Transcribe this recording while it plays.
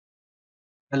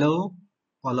Hello,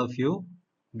 all of you.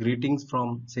 Greetings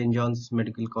from St. John's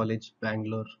Medical College,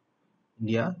 Bangalore,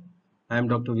 India. I am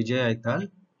Dr. Vijay Aithal.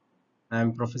 I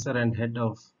am Professor and Head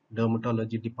of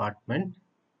Dermatology Department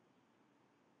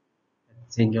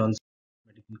at St. John's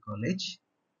Medical College.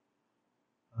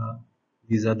 Uh,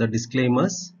 these are the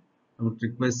disclaimers. I would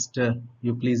request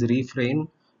you please refrain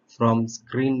from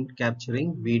screen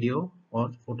capturing, video,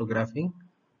 or photographing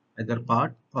either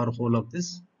part or whole of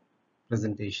this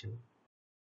presentation.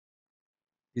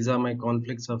 These are my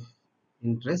conflicts of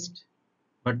interest,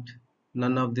 but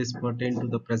none of this pertain to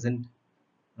the present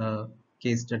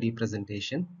case study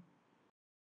presentation.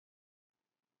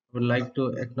 I would like to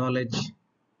acknowledge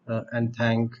and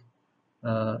thank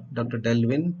Dr.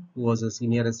 Delvin, who was a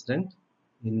senior resident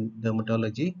in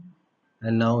dermatology,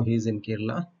 and now he is in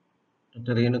Kerala.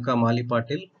 Dr. Renuka Mali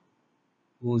Patil,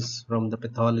 who's from the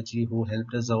pathology, who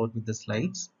helped us out with the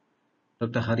slides.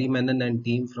 Dr. Hari Menon and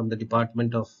team from the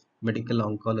Department of Medical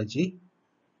Oncology,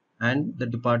 and the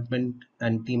department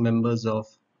and team members of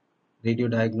radio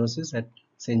diagnosis at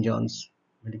St. John's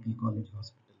Medical College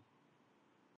Hospital.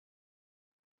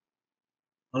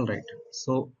 All right,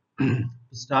 so to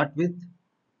start with,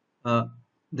 uh,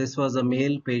 this was a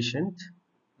male patient,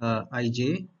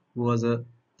 IJ, who was a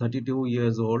 32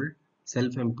 years old,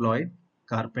 self-employed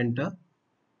carpenter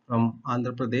from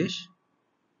Andhra Pradesh,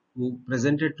 who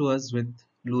presented to us with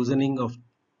loosening of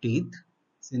teeth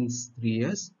since 3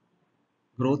 years,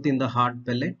 growth in the hard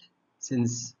palate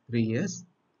since 3 years,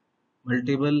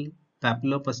 multiple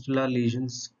papulopustular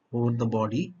lesions over the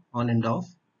body on and off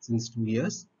since 2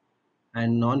 years,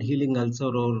 and non-healing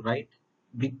ulcer over right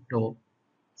big toe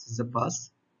since the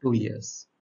past 2 years.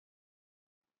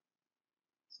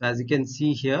 So as you can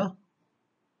see here,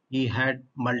 he had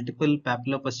multiple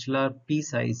papulopustular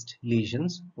pea-sized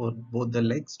lesions over both the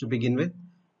legs to begin with,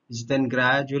 which then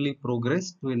gradually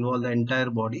progressed to involve the entire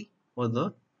body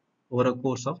over a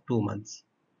course of 2 months.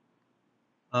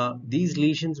 These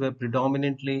lesions were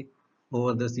predominantly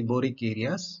over the seborrheic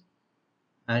areas,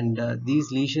 and these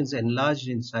lesions enlarged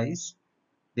in size,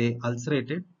 they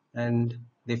ulcerated, and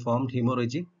they formed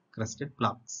hemorrhagic crusted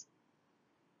plaques.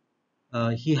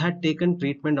 He had taken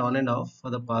treatment on and off for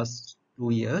the past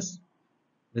 2 years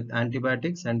with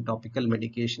antibiotics and topical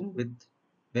medication with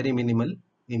very minimal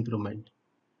improvement,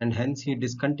 and hence he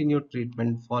discontinued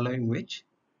treatment, following which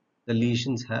the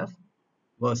lesions have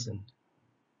worsened.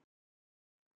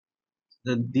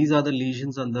 These are the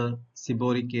lesions on the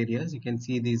seborrheic areas. You can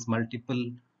see these multiple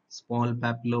small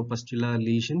papulopustular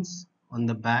lesions on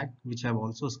the back, which have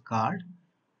also scarred,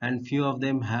 and few of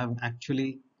them have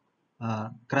actually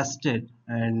crusted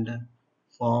and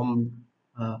formed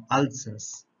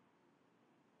ulcers.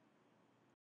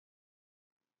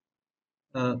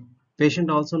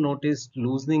 Patient also noticed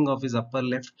loosening of his upper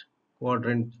left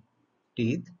quadrant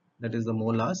teeth, that is the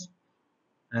molars,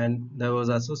 and there was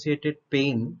associated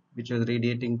pain which was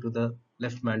radiating to the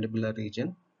left mandibular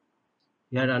region.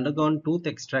 He had undergone tooth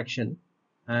extraction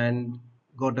and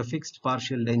got a fixed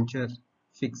partial denture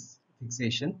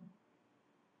fixation.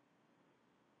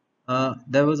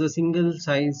 There was a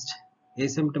single-sized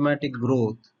asymptomatic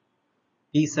growth,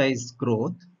 pea-sized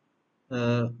growth,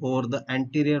 over the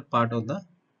anterior part of the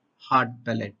hard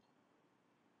palate,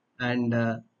 and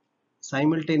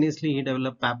simultaneously he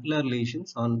developed papillar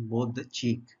lesions on both the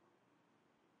cheek.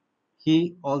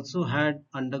 He also had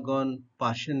undergone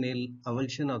partial nail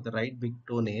avulsion of the right big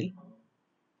toenail,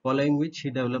 following which he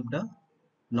developed a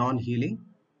non-healing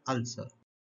ulcer.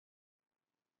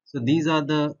 So these are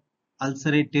the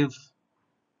ulcerative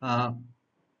uh,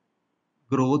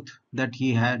 growth that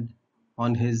he had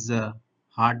on his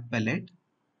hard palate,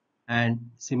 and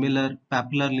similar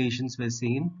papillar lesions were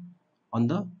seen on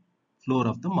the floor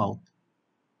of the mouth.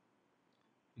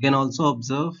 You can also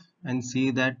observe and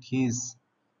see that he's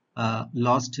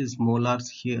lost his molars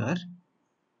here,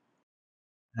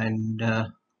 and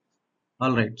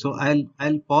all right, so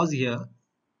I'll pause here.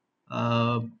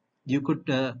 You could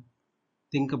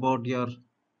think about your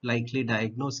likely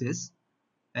diagnosis.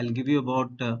 I'll give you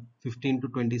about 15 to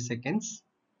 20 seconds,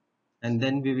 and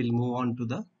then we will move on to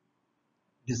the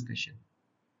discussion.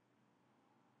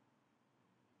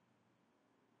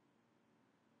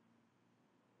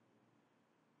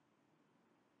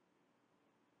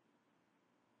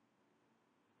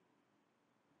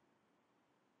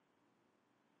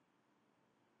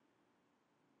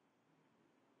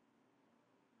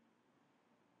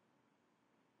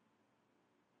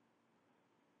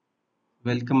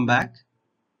 Welcome back.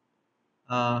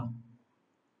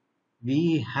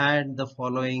 We had the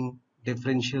following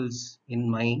differentials in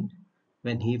mind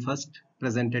when he first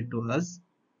presented to us.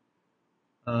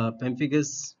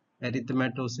 Pemphigus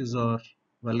erythematosus or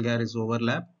vulgaris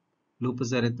overlap,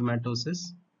 lupus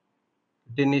erythematosus,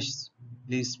 cutaneous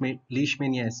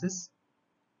leishmaniasis,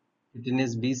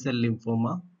 cutaneous B-cell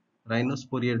lymphoma,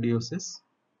 rhinosporiodiosis,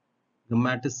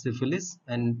 gummatous syphilis,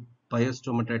 and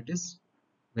pyostomatitis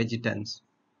vegetans.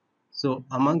 So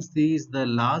amongst these, the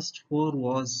last four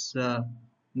was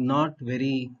not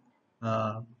very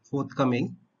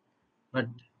forthcoming, but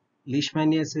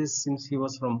leishmaniasis, since he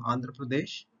was from Andhra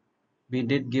Pradesh, we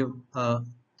did give a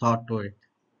thought to it.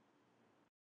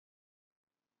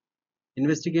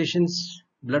 Investigations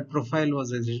blood profile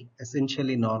was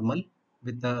essentially normal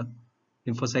with a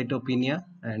lymphocytopenia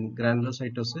and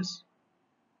granulocytosis.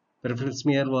 Peripheral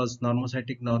smear was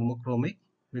normocytic normochromic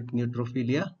with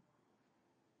neutrophilia.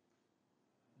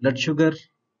 Blood sugar,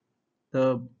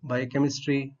 the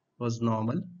biochemistry was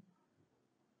normal.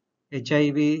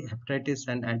 HIV, hepatitis,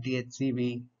 and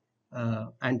anti-HCV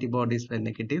antibodies were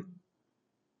negative.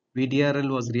 VDRL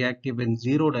was reactive in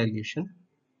zero dilution,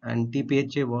 and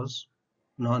TPHA was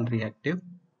non-reactive.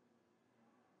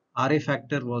 RA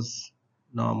factor was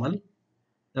normal.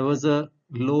 There was a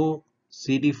low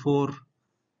CD4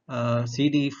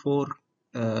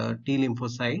 T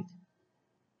lymphocyte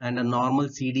and a normal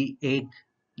CD8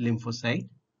 lymphocyte,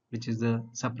 which is the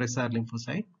suppressor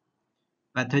lymphocyte.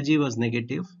 Pathogy was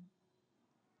negative.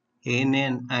 ANA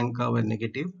and ANCA were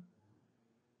negative.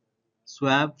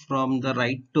 Swab from the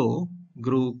right toe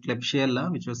grew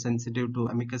Klebsiella, which was sensitive to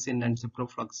amikacin and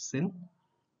ciprofloxacin,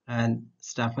 and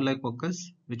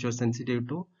Staphylococcus, which was sensitive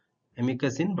to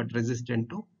amikacin but resistant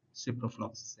to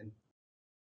ciprofloxacin.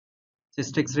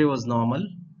 Chest X-ray was normal.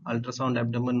 Ultrasound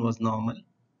abdomen was normal.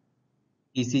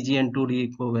 ECG and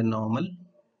 2D echo were normal.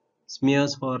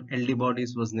 Smears for LD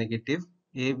bodies was negative.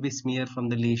 AFB smear from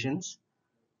the lesions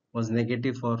was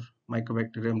negative for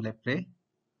Mycobacterium leprae.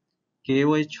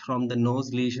 KOH from the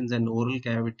nose lesions and oral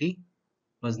cavity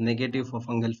was negative for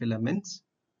fungal filaments.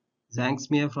 Zank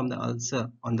smear from the ulcer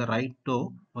on the right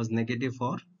toe was negative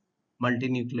for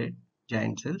multinucleate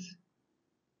giant cells.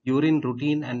 Urine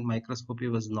routine and microscopy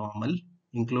was normal,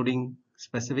 including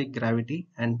specific gravity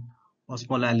and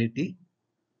osmolality.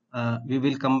 We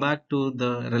will come back to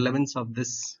the relevance of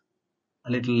this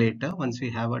a little later once we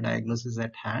have a diagnosis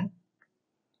at hand.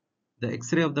 The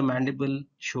X-ray of the mandible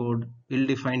showed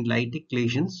ill-defined lytic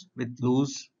lesions with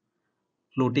loose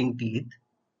floating teeth.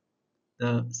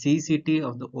 The CCT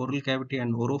of the oral cavity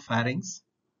and oropharynx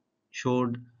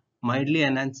showed mildly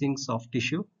enhancing soft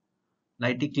tissue,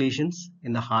 lytic lesions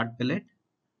in the hard palate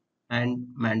and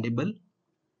mandible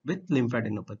with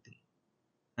lymphadenopathy.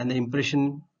 And the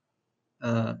impression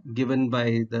given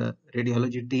by the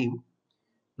radiology team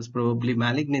was probably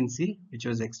malignancy, which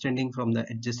was extending from the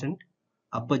adjacent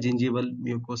upper gingival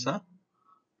mucosa,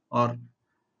 or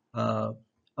a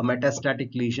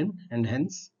metastatic lesion, and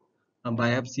hence a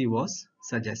biopsy was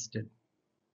suggested.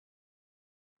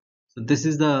 So this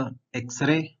is the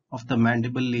X-ray of the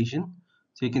mandible lesion.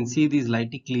 So you can see these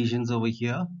lytic lesions over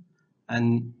here,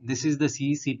 and this is the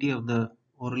CCT of the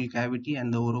oral cavity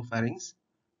and the oropharynx.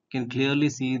 You can clearly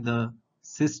see the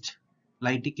cyst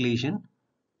lytic lesion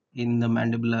in the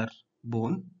mandibular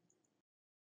bone.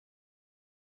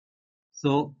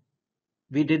 So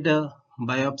we did a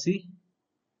biopsy.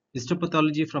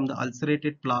 Histopathology from the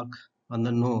ulcerated plaque on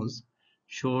the nose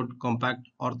showed compact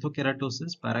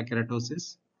orthokeratosis,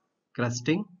 parakeratosis,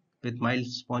 crusting with mild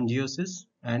spongiosis,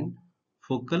 and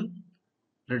focal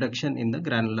reduction in the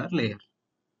granular layer.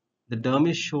 The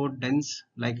dermis showed dense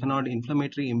lichenoid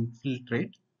inflammatory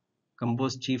infiltrate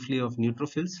composed chiefly of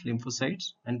neutrophils,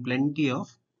 lymphocytes, and plenty of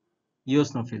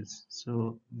eosinophils.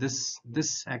 So this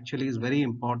actually is very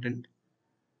important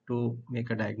to make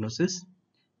a diagnosis.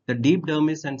 The deep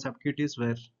dermis and subcutis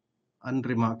were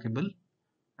unremarkable,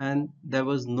 and there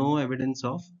was no evidence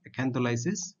of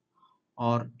acantholysis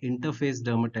or interface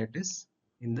dermatitis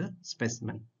in the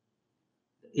specimen.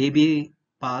 The ABA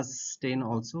pass stain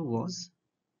also was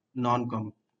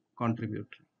non-contributory.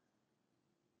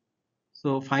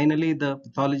 So finally, the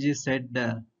pathologist said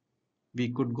we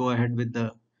could go ahead with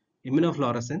the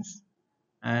immunofluorescence,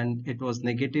 and it was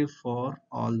negative for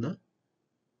all the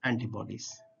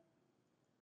antibodies.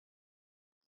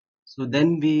 So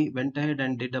then we went ahead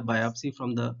and did a biopsy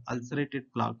from the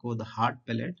ulcerated plaque or the hard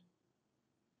palate.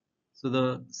 So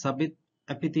the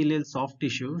subepithelial soft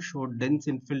tissue showed dense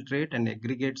infiltrate and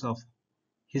aggregates of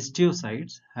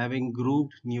histiocytes having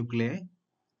grooved nuclei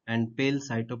and pale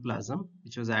cytoplasm,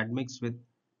 which was admixed with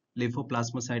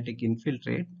lymphoplasmacytic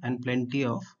infiltrate and plenty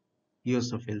of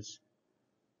eosinophils.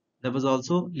 There was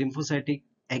also lymphocytic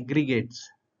aggregates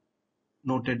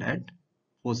noted at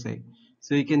foci.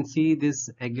 So you can see this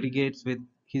aggregates with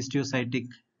histiocytic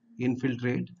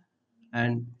infiltrate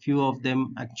and few of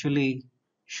them actually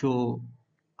show,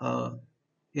 uh,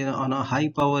 on a high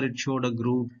power it showed a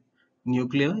grooved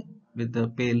nuclei with the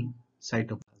pale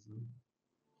cytoplasm.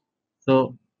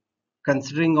 So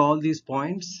considering all these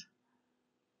points,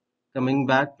 coming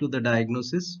back to the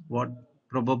diagnosis, what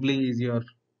probably is your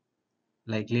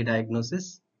likely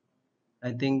diagnosis?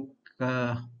 I think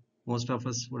most of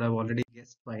us would have already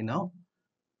guessed by now.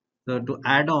 So to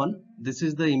add on, this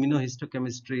is the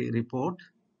immunohistochemistry report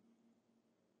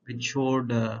which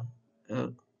showed uh,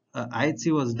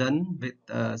 IHC was done with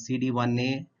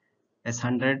CD1A,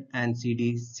 S100 and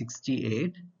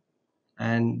CD68,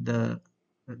 and the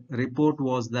report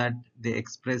was that they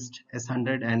expressed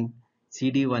S100 and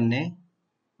CD1A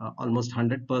almost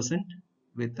 100%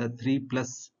 with a 3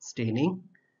 plus staining,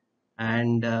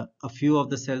 and a few of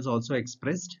the cells also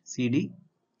expressed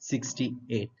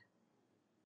CD68.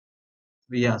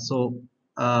 Yeah, so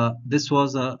this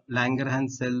was a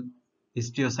Langerhans cell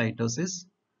histiocytosis,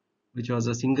 which was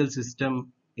a single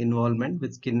system involvement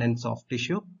with skin and soft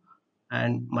tissue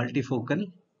and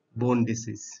multifocal bone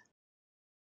disease.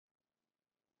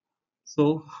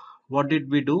 So what did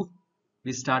we do?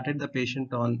 We started the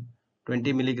patient on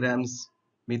 20 milligrams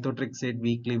methotrexate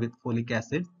weekly with folic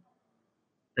acid.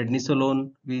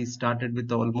 Prednisolone we started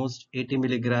with almost 80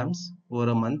 milligrams over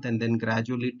a month and then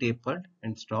gradually tapered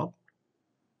and stopped.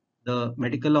 The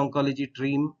medical oncology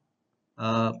team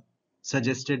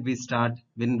suggested we start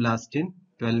vinblastine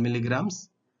 12 milligrams.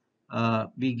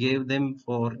 We gave him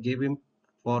for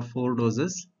 4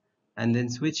 doses and then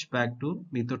switched back to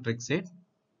methotrexate.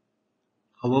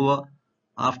 However,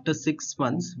 after 6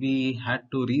 months, we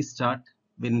had to restart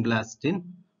vinblastine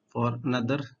for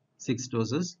another 6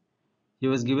 doses. He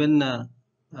was given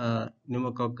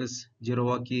pneumococcus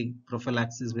jirovecii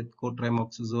prophylaxis with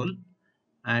cotrimoxazole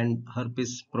and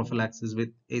herpes prophylaxis with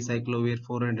acyclovir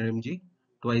 400 mg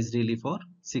twice daily for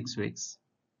 6 weeks.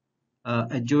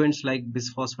 Adjuvants like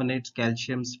bisphosphonates,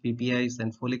 calciums, PPIs,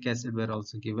 and folic acid were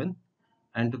also given.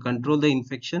 And to control the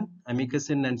infection,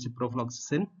 amikacin and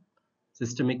ciprofloxacin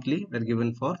systemically were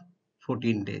given for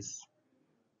 14 days.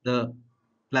 The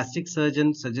plastic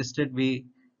surgeon suggested we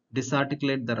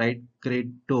disarticulate the right great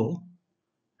toe,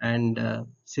 and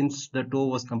since the toe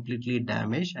was completely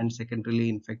damaged and secondarily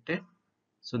infected,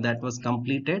 so that was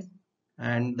completed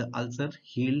and the ulcer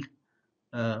healed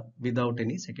without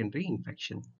any secondary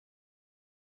infection.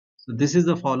 So this is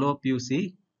the follow-up. You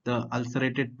see the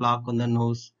ulcerated plaque on the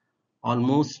nose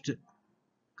almost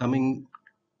coming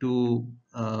to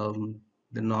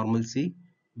the normalcy,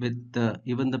 with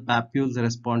even the papules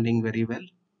responding very well.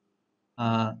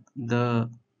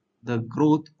 The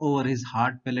growth over his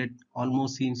hard pellet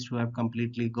almost seems to have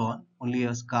completely gone. Only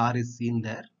a scar is seen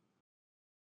there.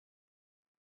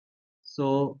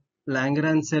 So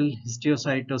Langerhans cell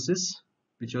histiocytosis,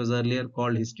 which was earlier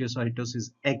called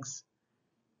histiocytosis X,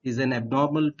 is an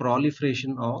abnormal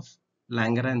proliferation of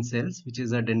Langerhans cells, which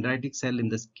is a dendritic cell in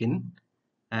the skin,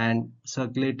 and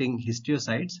circulating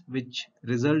histiocytes, which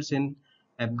results in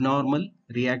abnormal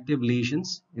reactive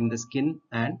lesions in the skin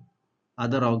and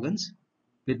other organs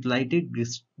with lytic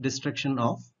destruction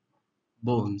of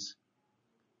bones.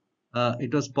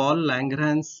 It was Paul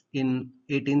Langerhans in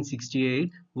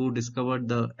 1868 who discovered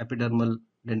the epidermal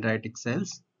dendritic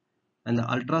cells, and the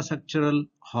ultrastructural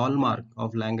hallmark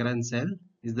of Langerhans cell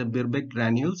is the Birbeck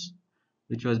granules,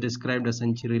 which was described a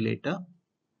century later.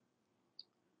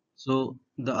 So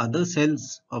the other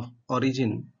cells of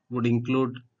origin would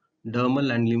include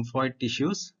dermal and lymphoid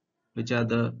tissues, which are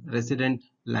the resident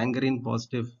Langerhans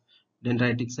positive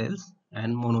dendritic cells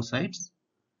and monocytes,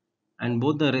 and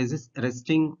both the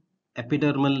resting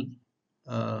epidermal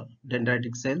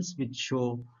dendritic cells, which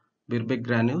show Birbeck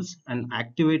granules, and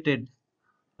activated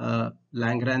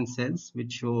Langerhans cells,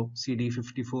 which show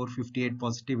CD54-58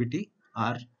 positivity,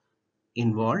 are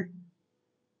involved.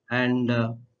 And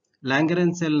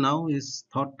Langerhans cell now is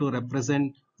thought to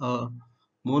represent a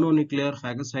mononuclear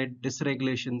phagocyte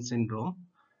dysregulation syndrome,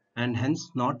 and hence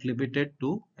not limited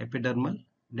to epidermal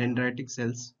dendritic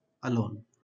cells alone.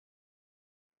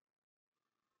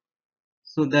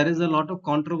 So there is a lot of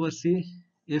controversy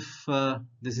if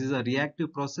this is a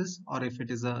reactive process or if it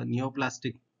is a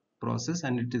neoplastic process,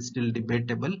 and it is still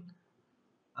debatable.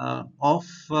 Of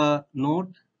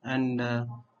note, and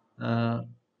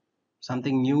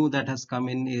something new that has come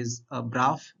in is a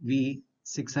BRAF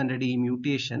V600E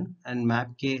mutation and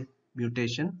MAPK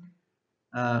mutation,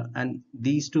 and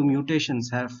these two mutations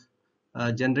have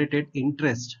generated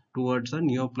interest towards a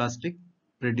neoplastic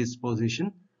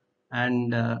predisposition,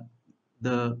 and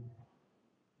the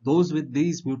those with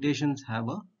these mutations have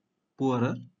a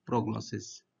poorer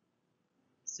prognosis.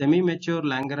 Semi-mature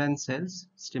Langerhans cells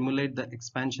stimulate the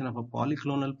expansion of a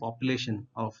polyclonal population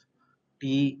of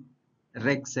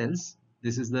T-reg cells.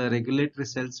 This is the regulatory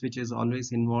cells which is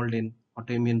always involved in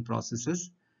autoimmune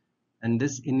processes, and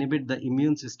this inhibit the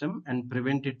immune system and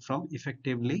prevent it from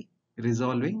effectively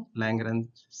resolving Langerhans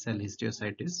cell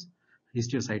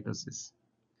histiocytosis.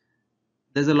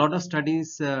 There's a lot of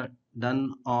studies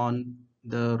done on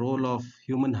the role of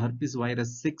human herpes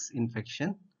virus 6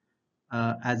 infection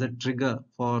as a trigger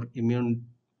for immune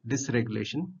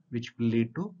dysregulation, which will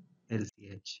lead to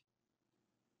LCH.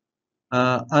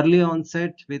 Early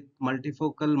onset with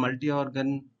multifocal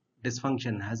multi-organ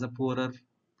dysfunction has a poorer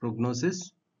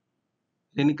prognosis.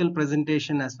 Clinical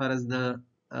presentation as far as the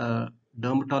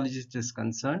dermatologist is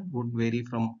concerned would vary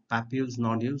from papules,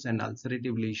 nodules and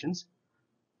ulcerative lesions,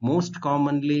 most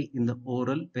commonly in the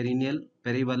oral, perineal,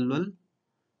 perivulval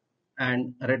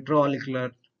and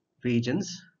retroauricular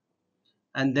regions,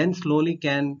 and then slowly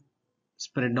can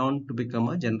spread on to become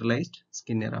a generalized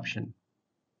skin eruption.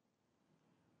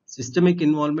 Systemic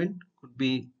involvement could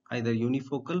be either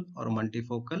unifocal or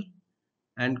multifocal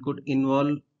and could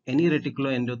involve any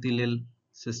reticuloendothelial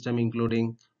system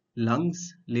including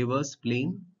lungs, liver,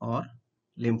 spleen or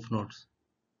lymph nodes.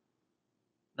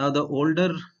 Now the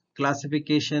older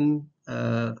classification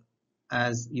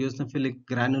as eosinophilic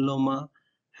granuloma,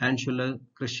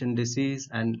 Hanschüller-Christian disease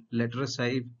and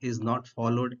letrozole is not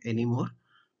followed anymore,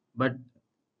 but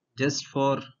just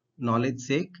for knowledge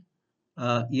sake,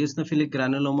 eosinophilic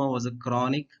granuloma was a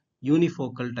chronic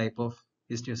unifocal type of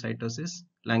histiocytosis,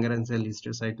 Langerhans cell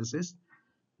histiocytosis.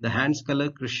 The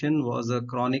Hanschüller-Christian was a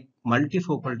chronic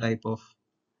multifocal type of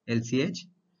LCH,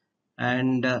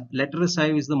 and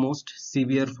letrozole is the most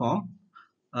severe form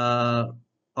of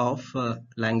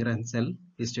Langerhans cell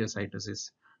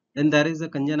histiocytosis. Then there is a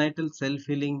congenital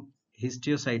self-healing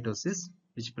histiocytosis,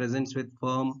 which presents with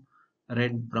firm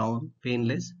red, brown,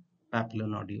 painless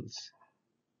papillonodules.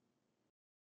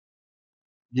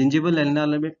 Gingival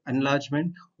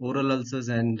enlargement, oral ulcers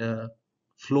and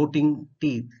floating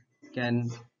teeth can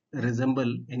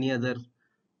resemble any other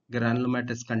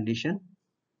granulomatous condition.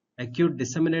 Acute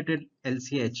disseminated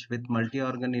LCH with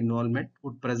multi-organ involvement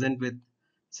would present with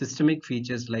systemic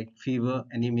features like fever,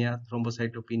 anemia,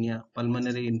 thrombocytopenia,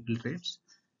 pulmonary infiltrates,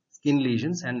 skin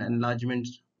lesions and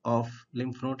enlargements of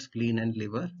lymph nodes, spleen and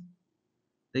liver.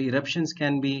 The eruptions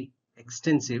can be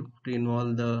extensive to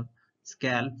involve the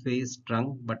scalp, face,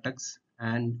 trunk, buttocks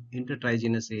and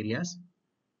intertriginous areas.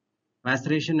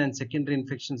 Maceration and secondary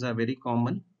infections are very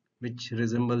common, which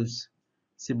resembles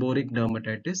seborrheic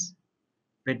dermatitis.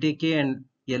 Petechiae and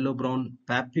yellow-brown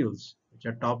papules, which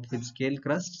are topped with scale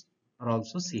crusts, are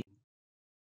also seen.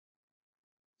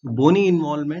 Bony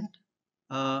involvement,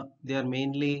 they are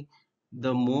mainly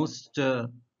the most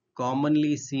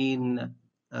commonly seen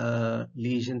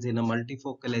lesions in a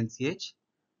multifocal LCH.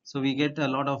 So we get a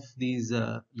lot of these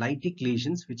lytic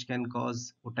lesions which can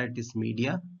cause otitis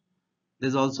media.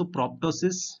 There's also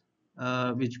proptosis,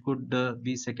 which could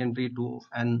be secondary to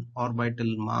an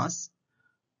orbital mass.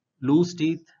 Loose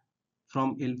teeth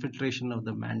from infiltration of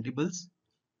the mandibles.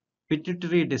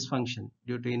 Pituitary dysfunction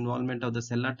due to involvement of the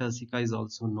sella turcica is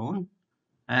also known,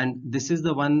 and this is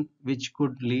the one which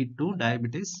could lead to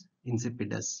diabetes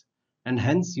insipidus, and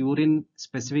hence urine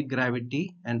specific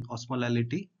gravity and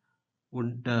osmolality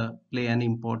would play an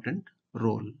important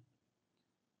role.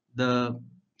 The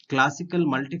classical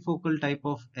multifocal type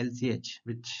of LCH,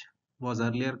 which was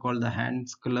earlier called the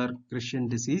Hanschüller-Christian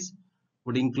disease,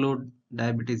 would include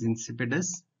diabetes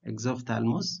insipidus,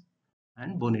 exophthalmos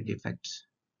and bony defects.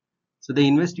 So the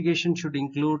investigation should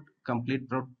include complete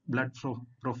blood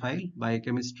profile,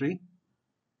 biochemistry,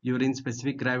 urine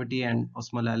specific gravity and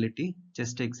osmolality,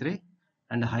 chest X-ray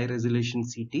and high resolution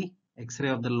CT, X-ray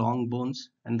of the long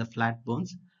bones and the flat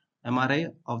bones,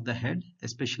 MRI of the head,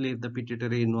 especially if the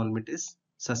pituitary involvement is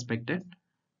suspected,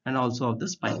 and also of the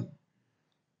spine.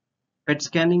 PET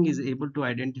scanning is able to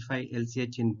identify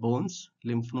LCH in bones,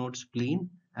 lymph nodes, spleen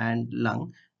and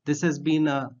lung. This has been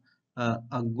a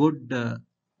good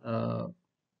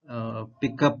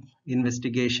pickup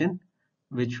investigation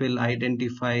which will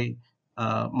identify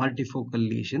multifocal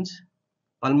lesions.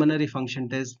 Pulmonary function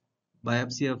test,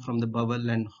 biopsy from the bowel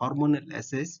and hormonal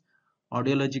assays,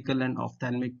 audiological and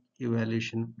ophthalmic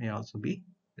evaluation may also be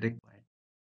required.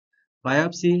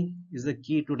 Biopsy is the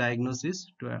key to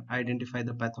diagnosis to identify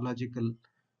the pathological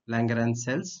Langerhans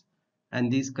cells,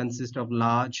 and these consist of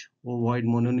large ovoid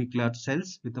mononuclear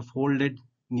cells with a folded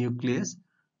nucleus,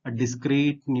 a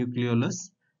discrete nucleolus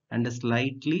and a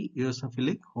slightly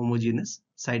eosinophilic homogeneous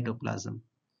cytoplasm.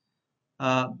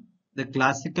 The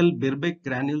classical Birbeck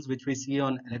granules which we see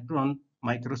on electron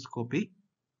microscopy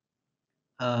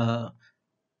Uh,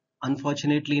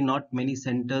 Unfortunately, not many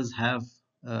centers have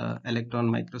electron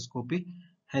microscopy,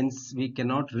 hence we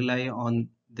cannot rely on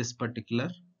this particular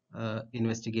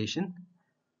investigation.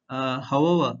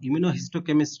 However,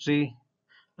 immunohistochemistry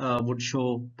would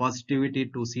show positivity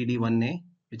to CD1A,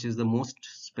 which is the most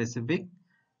specific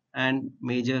and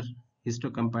major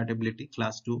histocompatibility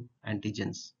class 2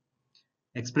 antigens.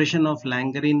 Expression of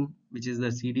Langerhans, which is the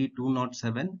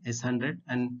CD207, S100,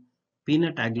 and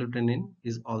peanut agglutinin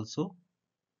is also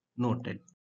noted.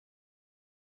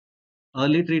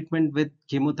 Early treatment with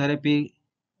chemotherapy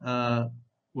uh,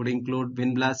 would include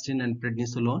vinblastine and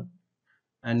prednisolone,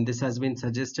 and this has been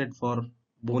suggested for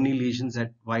bony lesions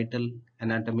at vital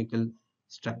anatomical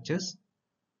structures.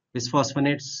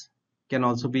 Bisphosphonates can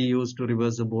also be used to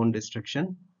reverse the bone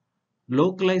destruction.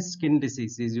 Localized skin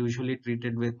disease is usually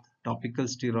treated with topical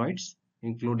steroids,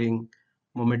 including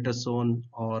mometasone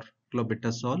or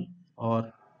clobetasol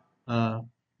or uh,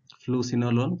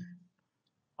 fluocinolone.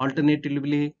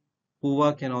 Alternatively,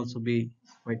 PUVA can also be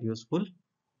quite useful.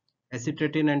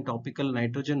 Acetretin and topical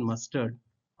nitrogen mustard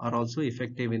are also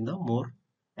effective in the more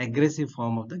aggressive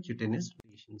form of the cutaneous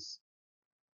lesions.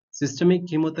 Systemic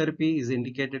chemotherapy is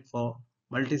indicated for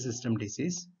multisystem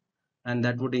disease, and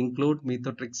that would include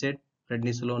methotrexate,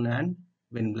 prednisolone, and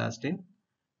vinblastine.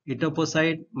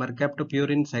 Etoposide,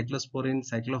 mercaptopurine, cyclosporine,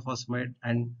 cyclophosphamide,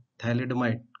 and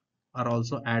thalidomide are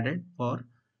also added for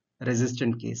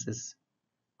resistant cases.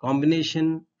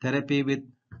 Combination therapy with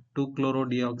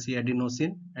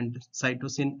 2-chlorodeoxyadenosine and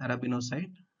cytosine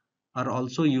arabinoside are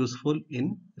also useful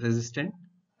in resistant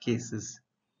cases.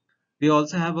 We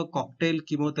also have a cocktail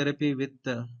chemotherapy with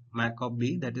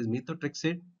MACOB, that is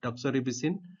methotrexate,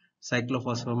 doxorubicin,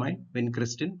 cyclophosphamide,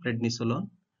 vincristine, prednisolone,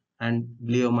 and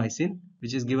bleomycin,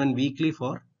 which is given weekly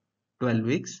for 12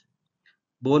 weeks.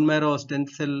 Bone marrow stem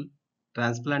cell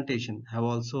transplantation have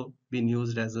also been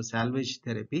used as a salvage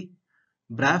therapy.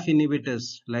 BRAF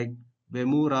inhibitors like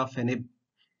vemurafenib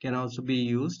can also be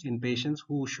used in patients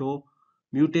who show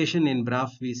mutation in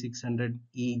BRAF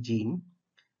V600E gene,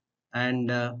 and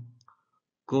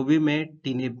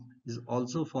cobimetinib is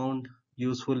also found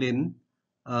useful in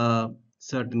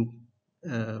certain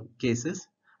cases.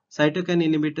 Cytokine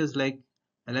inhibitors like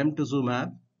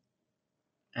alemtuzumab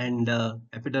and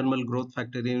epidermal growth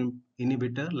factor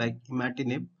inhibitor like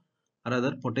imatinib are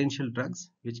other potential drugs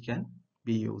which can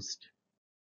be used.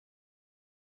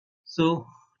 So,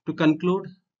 to conclude,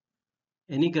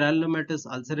 any granulomatous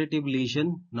ulcerative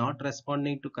lesion not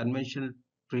responding to conventional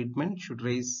treatment should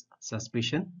raise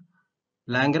suspicion.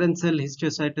 Langerhans cell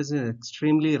histiocytosis is an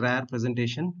extremely rare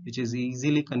presentation which is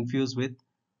easily confused with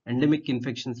endemic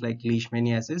infections like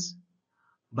leishmaniasis.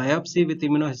 Biopsy with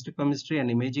immunohistochemistry and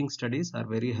imaging studies are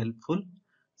very helpful.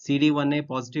 CD1A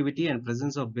positivity and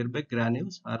presence of Birbeck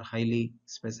granules are highly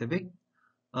specific.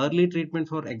 Early treatment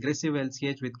for aggressive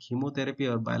LCH with chemotherapy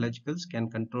or biologicals can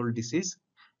control disease,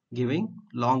 giving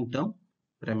long-term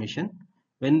remission.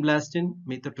 Vinblastine,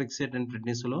 methotrexate, and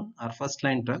prednisolone are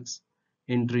first-line drugs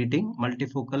in treating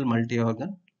multifocal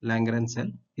multi-organ Langerhans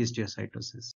cell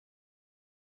histiocytosis.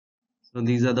 So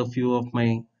these are the few of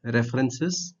my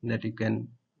references that you can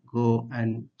go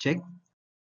and check.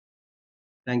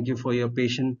 Thank you for your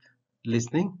patient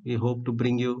listening. We hope to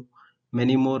bring you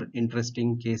many more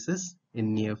interesting cases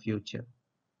in near future.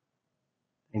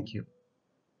 Thank you.